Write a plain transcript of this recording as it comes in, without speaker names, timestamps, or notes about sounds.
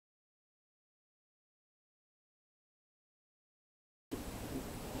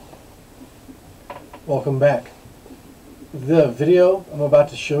Welcome back. The video I'm about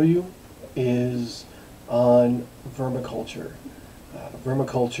to show you is on vermiculture.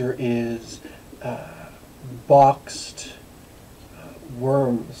 Vermiculture is boxed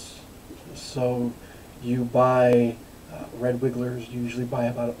worms. So you buy red wigglers, you usually buy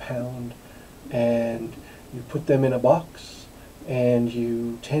about a pound, and you put them in a box and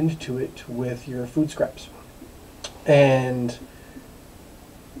you tend to it with your food scraps. And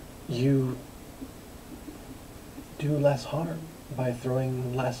you do less harm by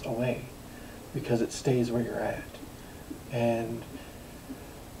throwing less away because it stays where you're at. And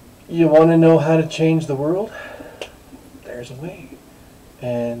you want to know how to change the world? There's a way.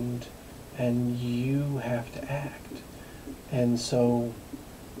 And you have to act. And so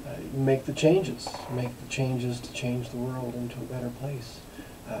make the changes. Make the changes to change the world into a better place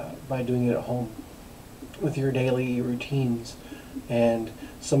by doing it at home with your daily routines. And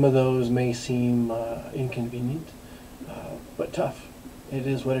some of those may seem inconvenient, but tough. It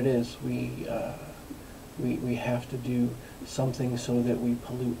is what it is. We have to do something so that we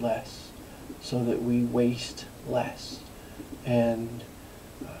pollute less, so that we waste less, and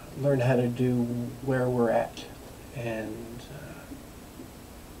learn how to do where we're at, and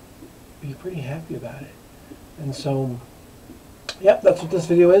be pretty happy about it. And so, yep, that's what this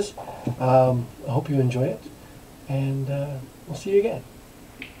video is. I hope you enjoy it, and we'll see you again.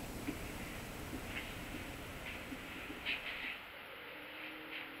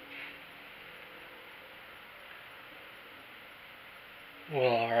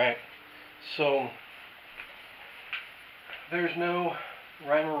 Well, alright, so there's no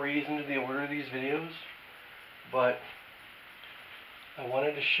rhyme or reason to the order of these videos, but I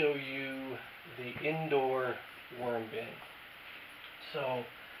wanted to show you the indoor worm bin. So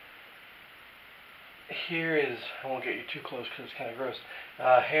here is, I won't get you too close because it's kind of gross,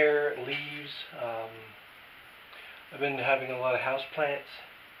 hair, leaves. I've been having a lot of house plants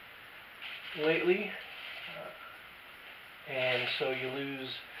lately. And so you lose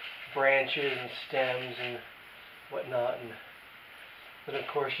branches and stems and whatnot. But of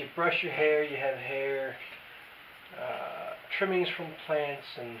course you brush your hair, you have hair, trimmings from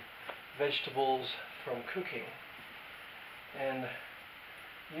plants and vegetables from cooking. And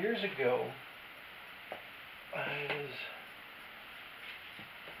years ago I was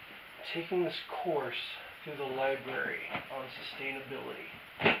taking this course through the library on sustainability.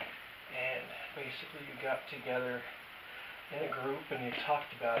 And basically you got together in a group and you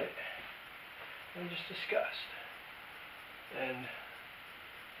talked about it and just discussed. And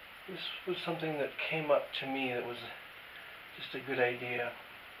this was something that came up to me that was just a good idea.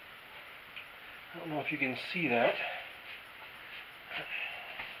 I don't know if you can see that.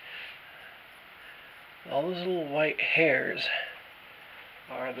 All those little white hairs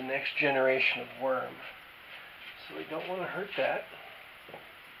are the next generation of worm. So we don't want to hurt that.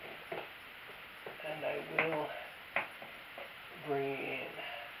 And I will bring it in.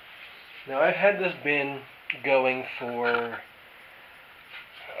 Now I've had this bin going for,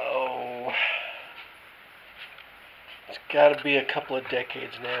 it's got to be a couple of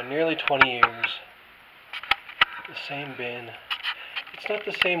decades now, nearly 20 years. The same bin. It's not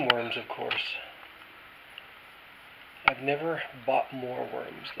the same worms, of course. I've never bought more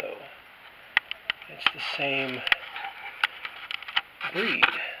worms, though. It's the same breed.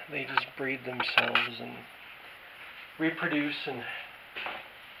 They just breed themselves and reproduce and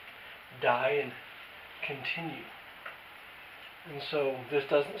die and continue. And so this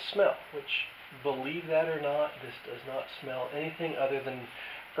doesn't smell, which, believe that or not, this does not smell anything other than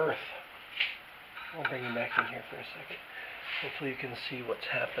earth. I'll bring you back in here for a second. Hopefully you can see what's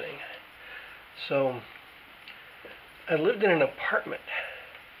happening. So I lived in an apartment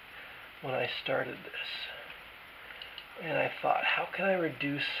when I started this. And I thought, how can I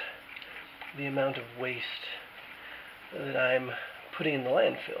reduce the amount of waste that I'm putting in the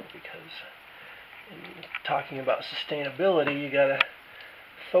landfill? Because in talking about sustainability, you gotta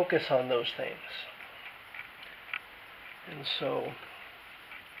focus on those things. And so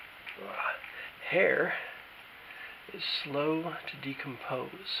hair is slow to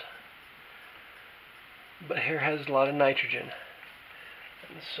decompose, but hair has a lot of nitrogen,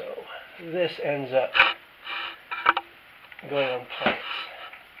 and so this ends up going on plants.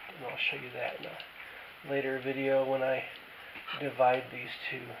 And I'll show you that in a later video when I divide these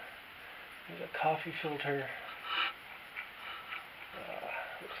two. There's a coffee filter,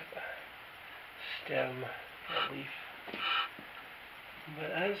 looks like a stem, a leaf,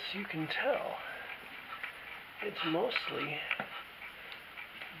 but as you can tell, it's mostly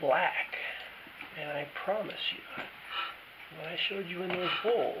black. And I promise you, what I showed you in those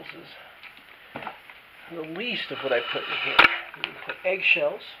bowls is the least of what I put in here. You can put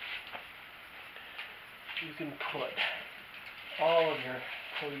eggshells. You can put all of your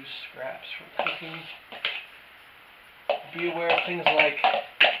produce scraps from cooking. Be aware of things like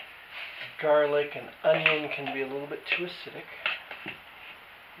garlic and onion can be a little bit too acidic,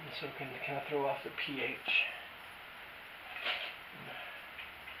 and so can kind of throw off the pH.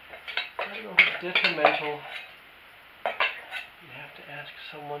 I don't know if it's detrimental. You have to ask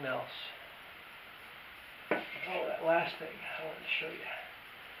someone else. Oh, that last thing I wanted to show you.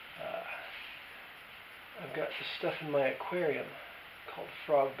 I've got this stuff in my aquarium called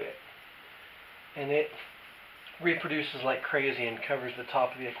frog bit, and it reproduces like crazy and covers the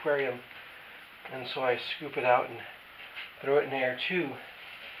top of the aquarium, and so I scoop it out and throw it in air too,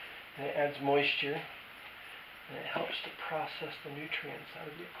 and it adds moisture, and it helps to process the nutrients out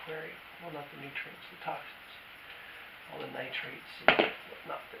of the aquarium. Well, not the nutrients, the toxins, all the nitrates and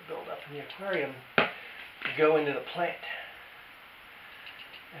whatnot that build up in the aquarium go into the plant,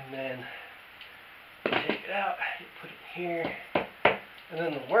 and then you take it out, you put it here, and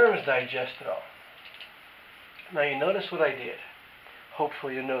then the worms digest it all. Now you notice what I did.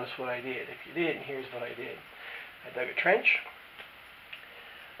 Hopefully you notice what I did. If you didn't, here's what I did. I dug a trench,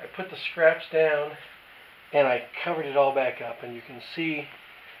 I put the scraps down, and I covered it all back up, and you can see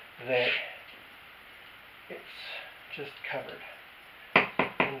that it's just covered.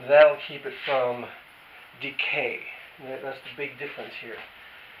 And that'll keep it from decay. That's the big difference here,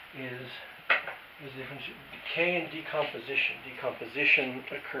 is the difference between decay and decomposition. Decomposition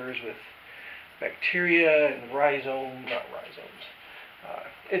occurs with bacteria and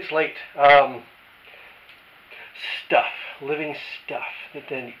it's late. Living stuff that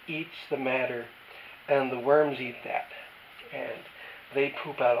then eats the matter, and the worms eat that, and they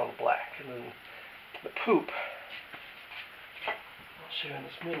poop out all the black. And then the poop, I'll show you in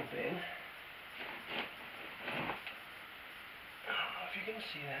this middle bin. I don't know if you can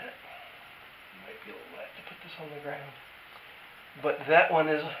see that. It might be a little wet to put this on the ground. But that one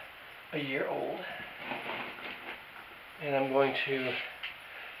is a year old, and I'm going to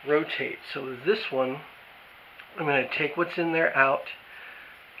rotate. So this one, I'm going to take what's in there out,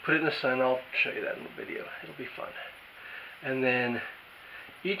 put it in the sun. I'll show you that in the video. It'll be fun. And then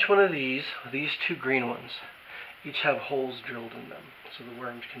each one of these two green ones, each have holes drilled in them so the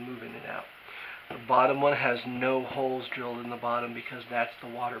worms can move in and out. The bottom one has no holes drilled in the bottom because that's the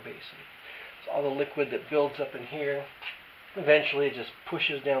water basin. So all the liquid that builds up in here, eventually it just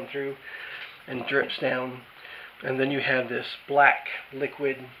pushes down through and drips down. And then you have this black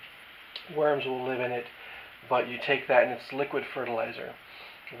liquid. Worms will live in it, but you take that and it's liquid fertilizer.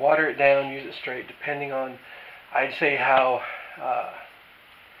 Water it down, use it straight, depending on, I'd say, how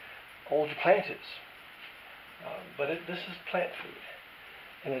old your plant is. But this is plant food,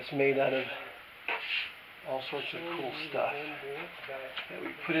 and it's made out of all sorts of cool stuff that we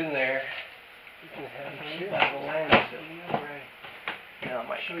put in there. You can have it out of the landfill. Now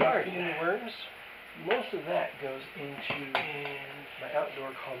my garden worms, most of that goes into my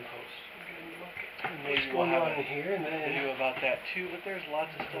outdoor compost. And maybe we'll have it here and then a video about that too, but there's lots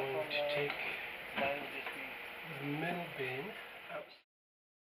of stuff on to take the middle bin out.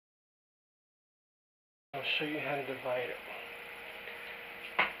 I'll show you how to divide it.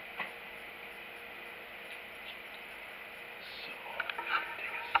 So,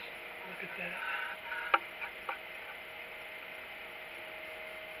 take a look at that.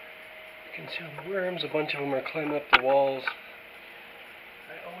 You can see all the worms, a bunch of them are climbing up the walls.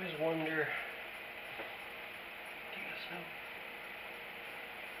 I always wonder, do you smell?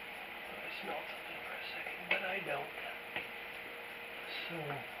 I smelled something for a second, but I don't. So,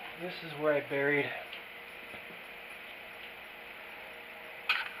 this is where I buried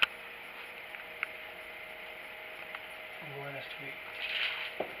from last week.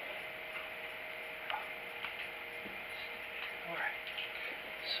 Alright,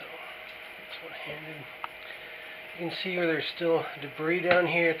 so that's one-handed. You can see where there's still debris down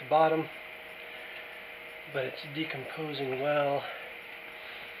here at the bottom, but it's decomposing well.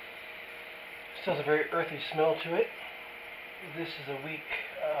 Still has a very earthy smell to it. This is a week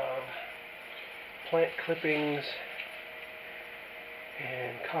of plant clippings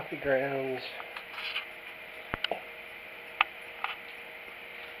and coffee grounds.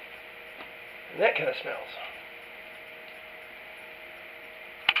 And that kind of smells.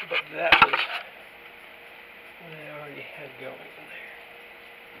 But that was what I already had going in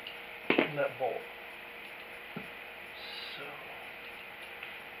there, in that bowl. So,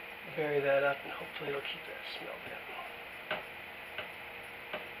 bury that up and hopefully it'll keep that smell down.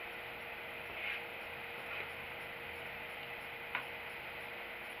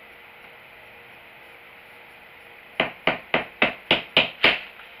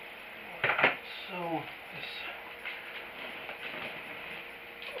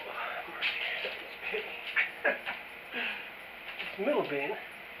 middle bin, if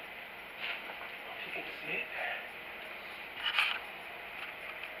you can see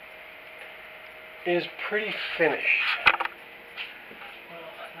it, is pretty finished. Well,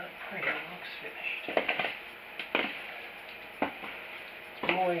 not pretty, it looks finished.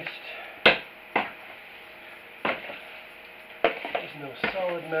 It's moist. There's no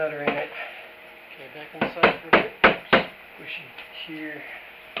solid matter in it. Okay, back inside for a bit. Squishy here.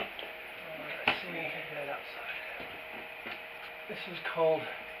 Let's see, head outside. This is called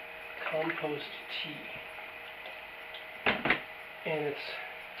compost tea. And it's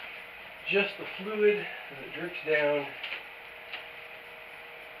just the fluid as it drips down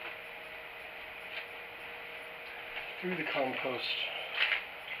through the compost,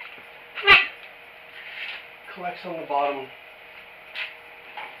 collects on the bottom,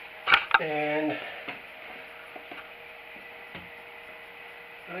 and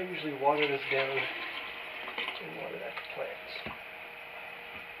I usually water this down and water that to plants.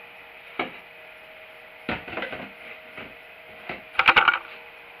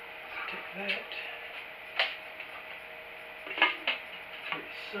 Take that, put it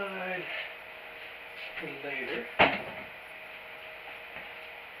aside for later.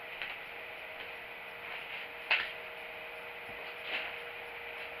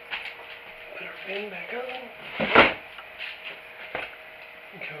 Put our bin back on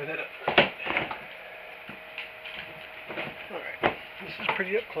and cover that up. Alright, this is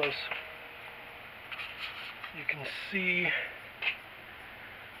pretty up close. You can see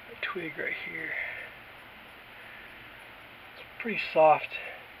a twig right here. It's pretty soft,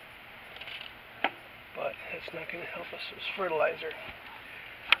 but that's not going to help us as fertilizer.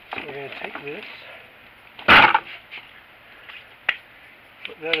 So we're going to take this,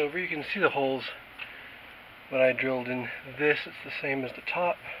 flip that over. You can see the holes that I drilled in this. It's the same as the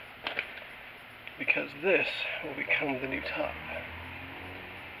top, because this will become the new top.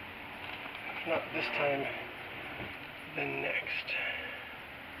 If not this time, then next.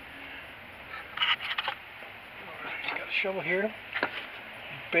 Alright, got a shovel here.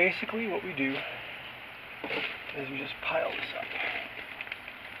 Basically what we do is we just pile this up.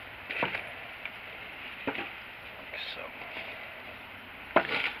 Like so.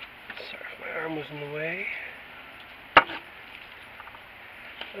 Sorry if my arm was in the way.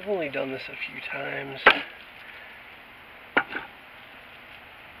 I've only done this a few times.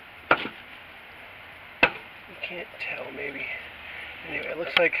 You can't tell, maybe. Anyway, it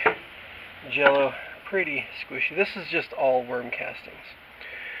looks like jello, pretty squishy. This is just all worm castings.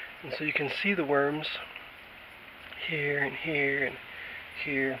 And so you can see the worms here and here and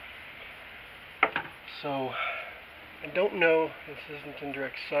here. So I don't know, this isn't in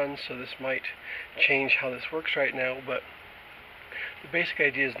direct sun, so this might change how this works right now, but the basic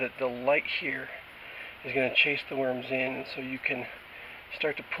idea is that the light here is going to chase the worms in, and so you can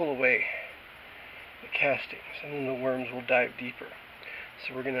start to pull away the castings, and then the worms will dive deeper.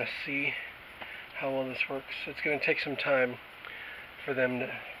 So we're going to see how well this works. It's going to take some time for them to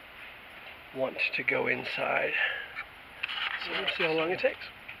want to go inside. So we'll see how long it takes.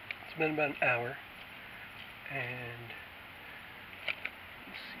 It's been about an hour, and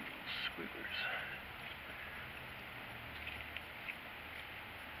let's see those squigglers.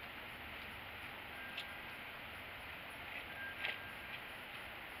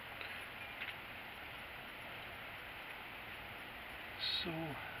 So,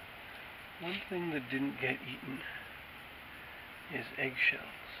 one thing that didn't get eaten is eggshells.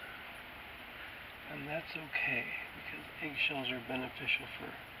 And that's okay, because eggshells are beneficial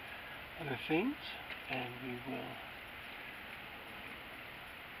for other things, and we will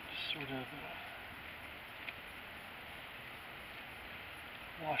sort of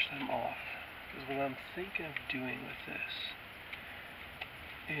wash them off. Because what I'm thinking of doing with this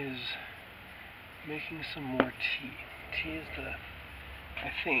is making some more tea. Tea is the,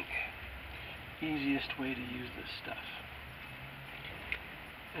 I think, easiest way to use this stuff.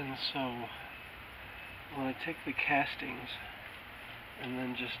 And so when I take the castings and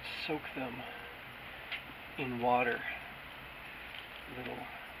then just soak them in water, it'll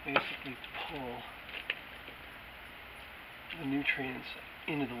basically pull the nutrients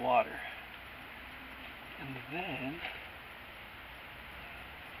into the water. And then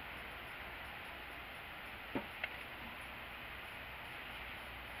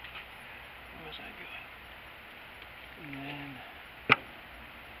where was I going? And then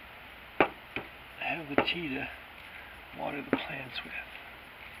I have the tea to water the plants with.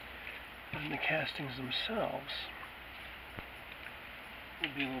 And the castings themselves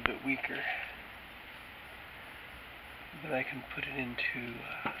will be a little bit weaker, but I can put it into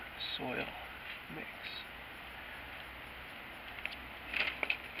soil mix. It's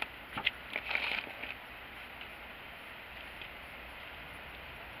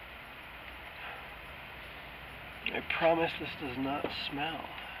promise this does not smell.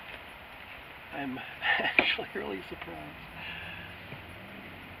 I'm actually really surprised.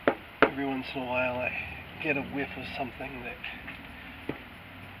 Every once in a while I get a whiff of something that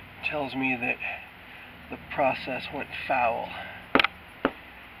tells me that the process went foul.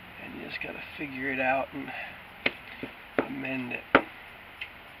 And you just gotta figure it out and amend it.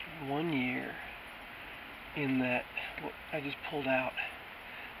 1 year in that, I just pulled out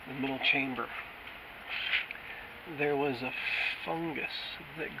the middle chamber. There was a fungus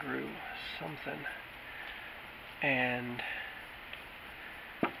that grew something, and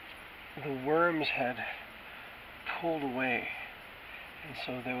the worms had pulled away, and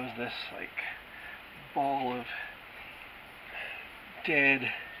so there was this like ball of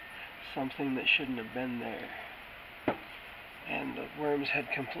dead something that shouldn't have been there, and the worms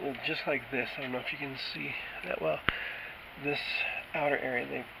had completely, just like this, I don't know if you can see that well, this outer area,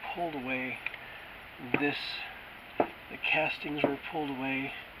 they pulled away this, the castings were pulled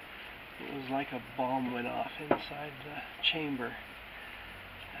away. It was like a bomb went off inside the chamber,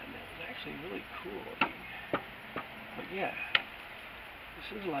 and it was actually really cool looking. But yeah,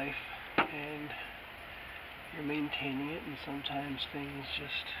 this is life, and you're maintaining it, and sometimes things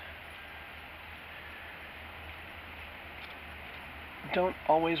just don't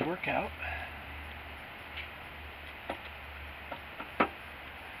always work out.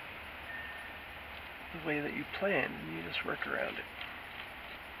 The way that you planned, and you just work around it.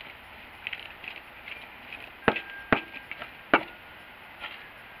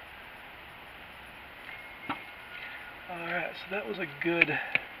 Alright, so that was a good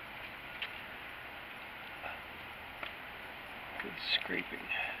scraping.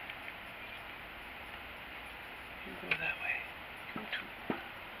 You go that way. Go to.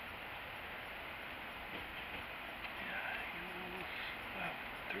 Yeah, you move. Wow,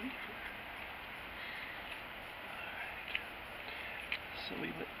 34. Alright. So we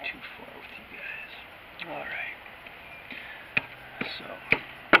went too far with you guys. Alright. So,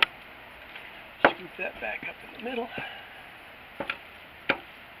 scoop that back up in the middle.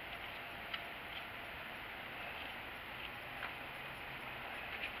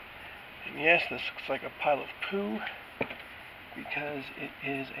 And yes, this looks like a pile of poo, because it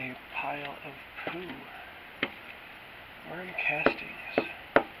is a pile of poo. Worm castings.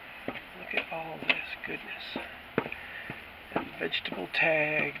 Look at all this goodness. And vegetable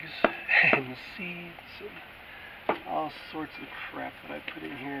tags, and seeds, and all sorts of crap that I put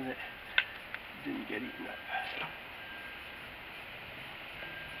in here that didn't get eaten up.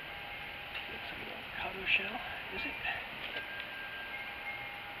 Looks like an avocado shell, is it?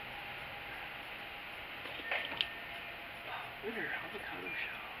 Bitter avocado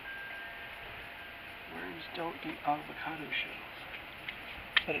shell. Worms don't eat avocado shells,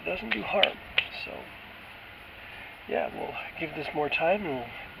 but it doesn't do harm. So yeah, we'll give this more time, and we'll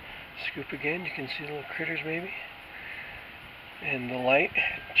scoop again. You can see the little critters maybe, and the light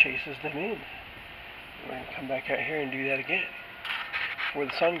chases them in. We're going to come back out here and do that again before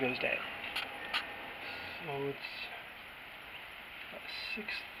the sun goes down. So it's about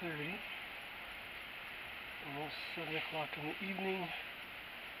 6:30, almost 7 o'clock in the evening.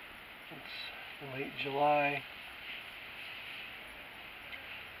 It's late July.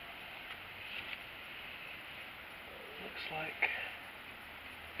 Looks like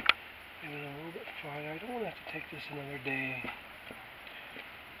maybe a little bit farther. I don't want to have to take this another day.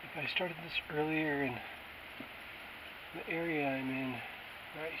 If I started this earlier, and the area I'm in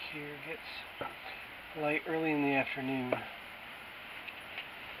right here gets light early in the afternoon,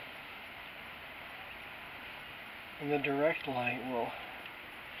 and the direct light will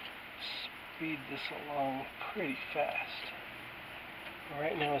speed this along pretty fast.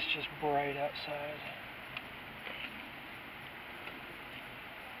 Right now it's just bright outside.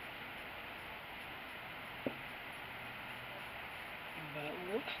 But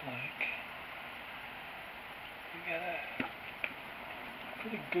it looks like we got a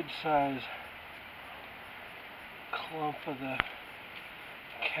pretty good size clump of the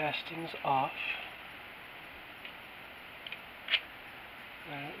castings off.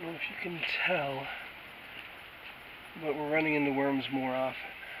 I don't know if you can tell, but we're running into worms more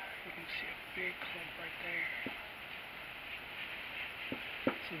often. You can see a big clump right there.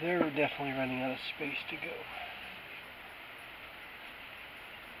 So they're definitely running out of space to go.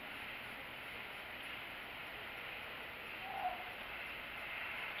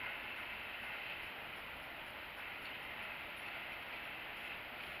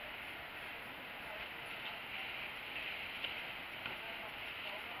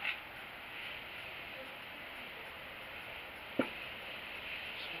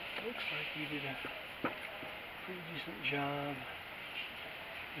 Looks like we did a pretty decent job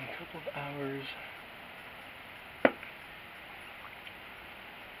in a couple of hours.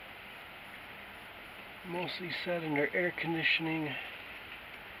 Mostly sat under air conditioning,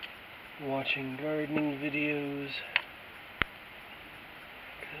 watching gardening videos,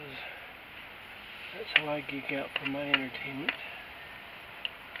 because that's how I geek out for my entertainment.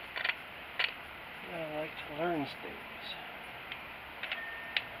 I like to learn things.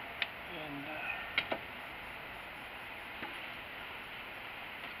 And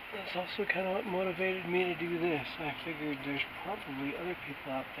that's also kind of what motivated me to do this. I figured there's probably other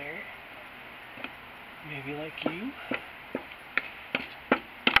people out there, maybe like you,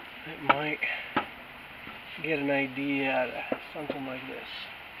 that might get an idea out of something like this.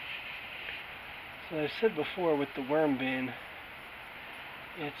 So as I said before with the worm bin,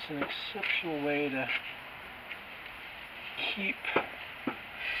 it's an exceptional way to keep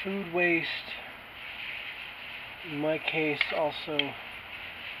food waste, in my case also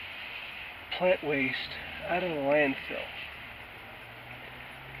plant waste, out of the landfill.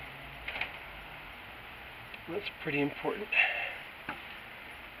 That's pretty important,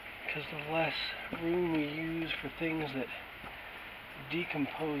 because the less room we use for things that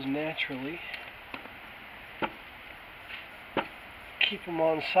decompose naturally, keep them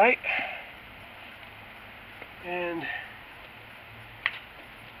on site, and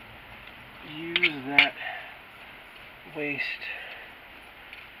use that waste,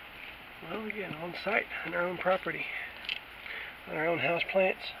 well, again, on site, on our own property, on our own house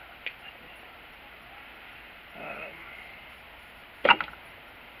plants.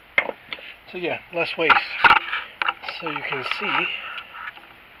 So yeah, less waste. So you can see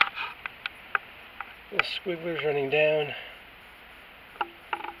the squigglers running down,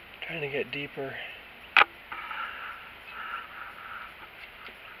 trying to get deeper.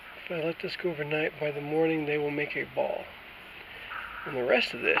 If I let this go overnight, by the morning they will make a ball. And the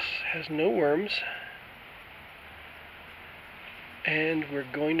rest of this has no worms, and we're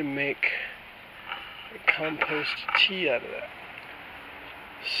going to make a compost tea out of that.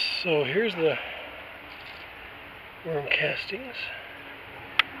 So here's the worm castings.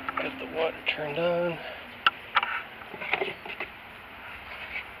 Got the water turned on.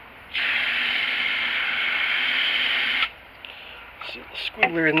 See the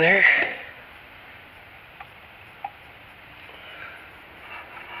squiggler in there.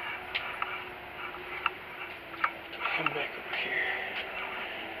 Come back over here,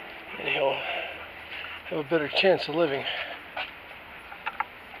 and he'll have a better chance of living.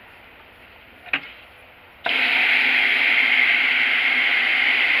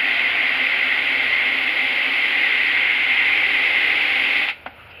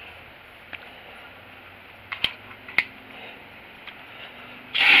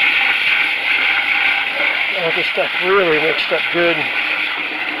 All this stuff really mixed up good.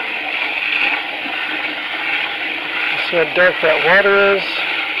 See how dark that water is?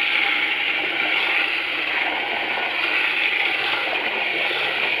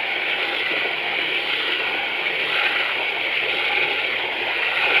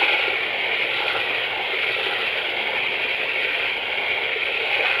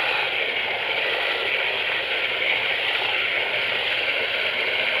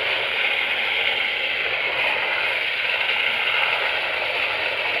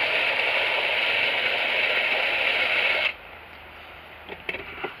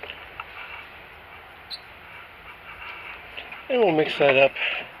 And we'll mix that up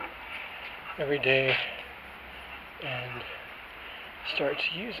every day and start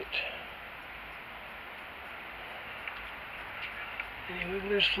to use it. Any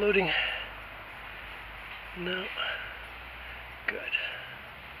wigglers floating? No. Good.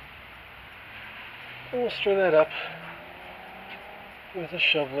 And we'll stir that up with a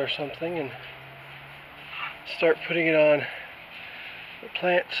shovel or something and start putting it on the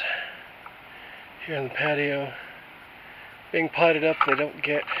plants here on the patio. Being potted up, they don't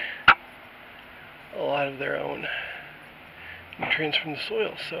get a lot of their own nutrients from the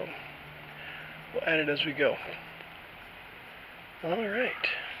soil, so we'll add it as we go. Alright.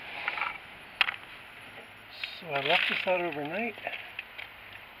 So I left this out overnight.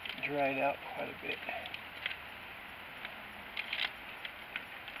 It dried out quite a bit.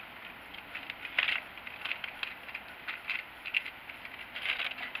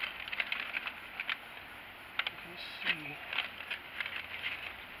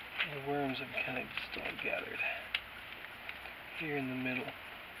 The worms have kind of just all gathered here in the middle.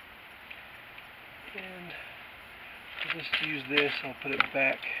 And I'll just use this, I'll put it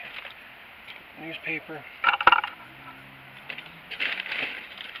back in newspaper.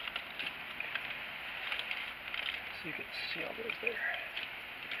 So you can see all those there.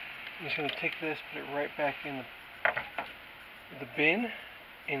 I'm just going to take this, put it right back in the bin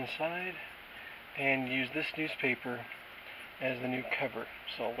inside, and use this newspaper as the new cover.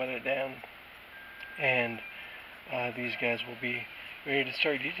 So I'll wet it down, and these guys will be ready to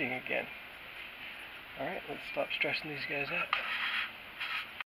start using again. Alright, let's stop stressing these guys out.